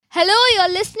Hello,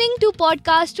 you're listening to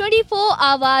podcast 24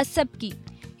 Hours Sabki.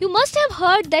 You must have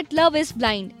heard that love is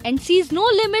blind and sees no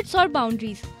limits or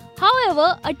boundaries.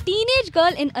 However, a teenage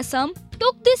girl in Assam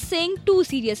took this saying too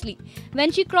seriously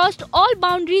when she crossed all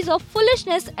boundaries of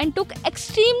foolishness and took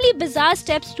extremely bizarre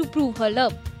steps to prove her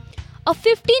love. A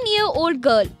 15-year-old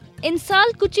girl in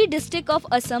Salkuchi district of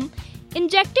Assam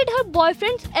injected her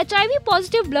boyfriend's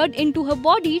HIV-positive blood into her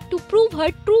body to prove her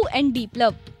true and deep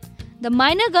love. The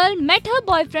minor girl met her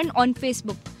boyfriend on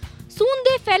Facebook. Soon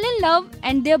they fell in love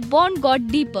and their bond got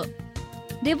deeper.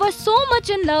 They were so much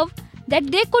in love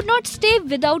that they could not stay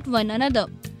without one another.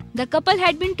 The couple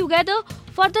had been together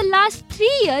for the last 3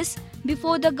 years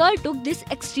before the girl took this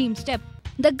extreme step.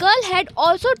 The girl had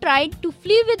also tried to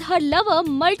flee with her lover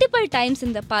multiple times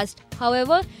in the past.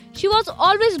 However, she was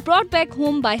always brought back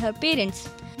home by her parents.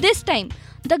 This time,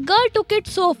 the girl took it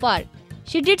so far.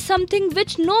 She did something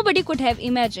which nobody could have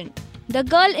imagined. The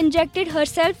girl injected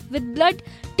herself with blood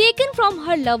taken from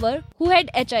her lover who had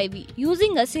HIV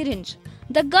using a syringe.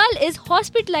 The girl is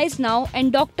hospitalized now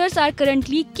and doctors are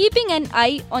currently keeping an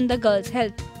eye on the girl's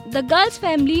health. The girl's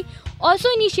family also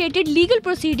initiated legal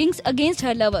proceedings against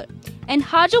her lover, and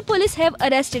Hajo police have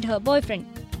arrested her boyfriend.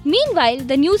 Meanwhile,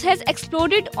 the news has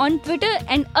exploded on Twitter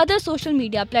and other social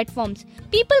media platforms.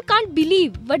 People can't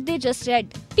believe what they just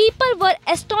read. People were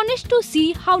astonished to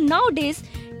see how nowadays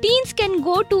teens can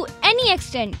go to any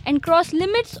extent and cross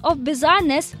limits of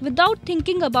bizarreness without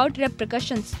thinking about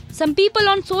repercussions. Some people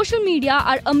on social media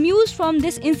are amused from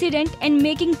this incident and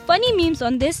making funny memes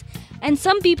on this, and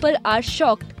some people are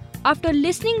shocked after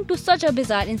listening to such a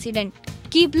bizarre incident.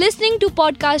 Keep listening to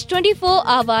podcast 24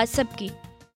 Hours Sabki.